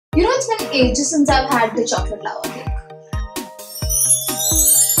You know, it's been ages since I've had the chocolate lava cake.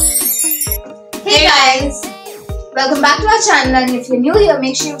 Hey guys! Welcome back to our channel, and if you're new here,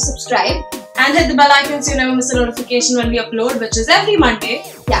 make sure you subscribe. And hit the bell icon so you never miss a notification when we upload, which is every Monday.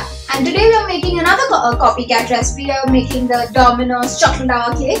 Yeah, and today we are making another copycat recipe. We are making the Domino's chocolate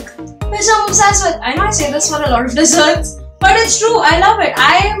lava cake, which I'm obsessed with. I know I say this for a lot of desserts, but it's true, I love it.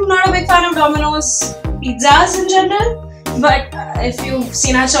 I am not a big fan of Domino's pizzas in general, but if you've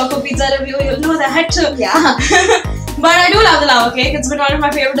seen our choco pizza review, you'll know that too. Yeah. But I do love the lava cake. It's been one of my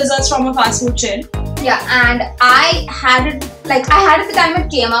favorite desserts from a fast food chain. Yeah, and I had it the time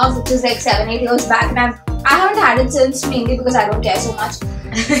it came out, which is like 7-8 years back, and I haven't had it since, mainly because I don't care so much.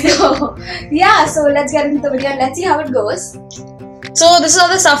 So yeah, so let's get into the video and let's see how it goes. So this is all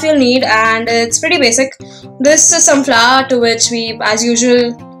the stuff you'll need, and it's pretty basic. This is some flour, to which we, as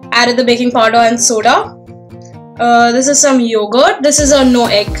usual, added the baking powder and soda. This is some yogurt. This is a no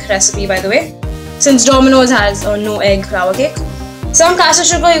egg recipe, by the way, since Domino's has a no egg lava cake. Some caster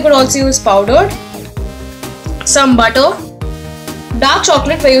sugar, you could also use powdered. Some butter, dark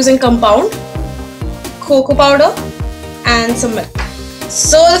chocolate, we're using compound, cocoa powder, and some milk.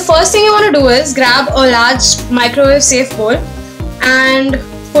 So the first thing you want to do is grab a large microwave safe bowl and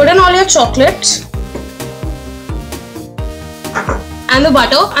put in all your chocolate and the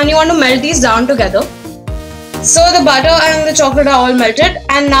butter, and you want to melt these down together. So the butter and the chocolate are all melted,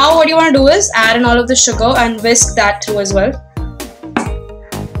 and now what you want to do is add in all of the sugar and whisk that through as well.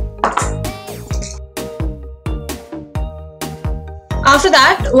 After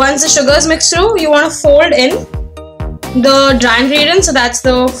that, once the sugar is mixed through, you want to fold in the dry ingredients. So that's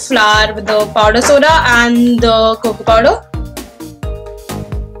the flour with the powder soda and the cocoa powder.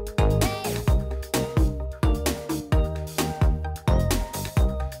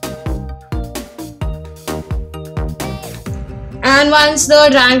 And once the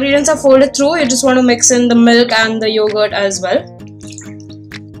dry ingredients are folded through, you just want to mix in the milk and the yogurt as well.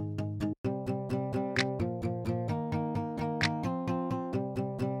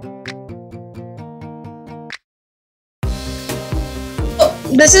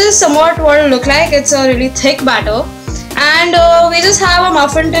 This is somewhat what it will look like. It's a really thick batter, and we just have a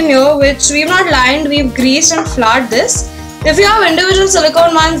muffin tin here which we've not lined, we've greased and floured this. If you have individual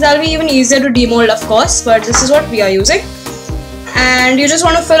silicone ones, that'll be even easier to demold, of course, but this is what we are using. And you just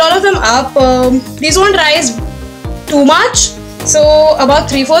want to fill all of them up. These won't rise too much, so about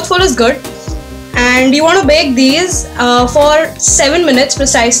 3/4 full is good. And you want to bake these for 7 minutes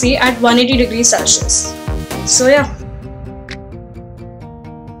precisely at 180 degrees Celsius. So yeah.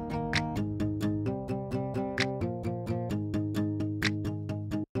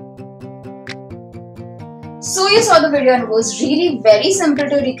 So you saw the video, and it was really very simple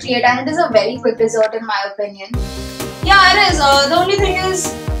to recreate, and it is a very quick dessert in my opinion. Yeah, it is. The only thing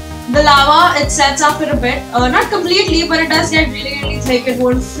is the lava, it sets after a bit. Not completely, but it does get really thick. It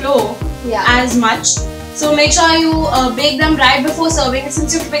won't flow as much. So make sure you bake them right before serving.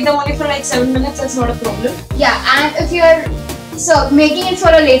 Since you have to bake them only for like 7 minutes, that's not a problem. Yeah, and if you're making it for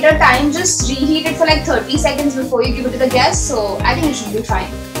a later time, just reheat it for like 30 seconds before you give it to the guests. So I think it should be fine.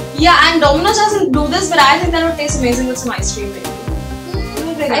 Yeah, and Domino's doesn't do this, but I think that would taste amazing with some ice cream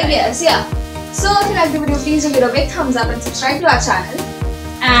maybe. I guess, yeah. So if you like the video, please give it a big thumbs up and subscribe to our channel.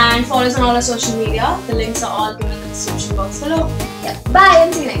 And follow us on all our social media. The links are all given in the description box below. Yeah, bye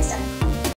and see you next time.